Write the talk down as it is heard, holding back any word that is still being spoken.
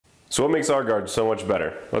So what makes our guard so much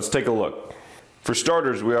better? Let's take a look. For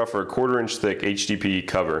starters, we offer a 1/4 inch thick HDPE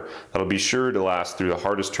cover that'll be sure to last through the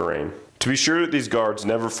hardest terrain. To be sure that these guards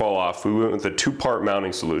never fall off, we went with a 2-part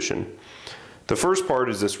mounting solution. The first part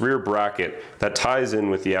is this rear bracket that ties in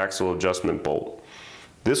with the axle adjustment bolt.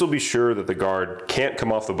 This will be sure that the guard can't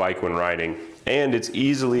come off the bike when riding, and it's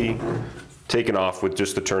easily taken off with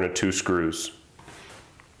just the turn of 2 screws.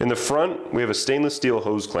 In the front, we have a stainless steel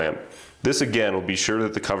hose clamp. This again will be sure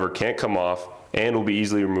that the cover can't come off and will be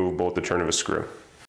easily removable with the turn of a screw.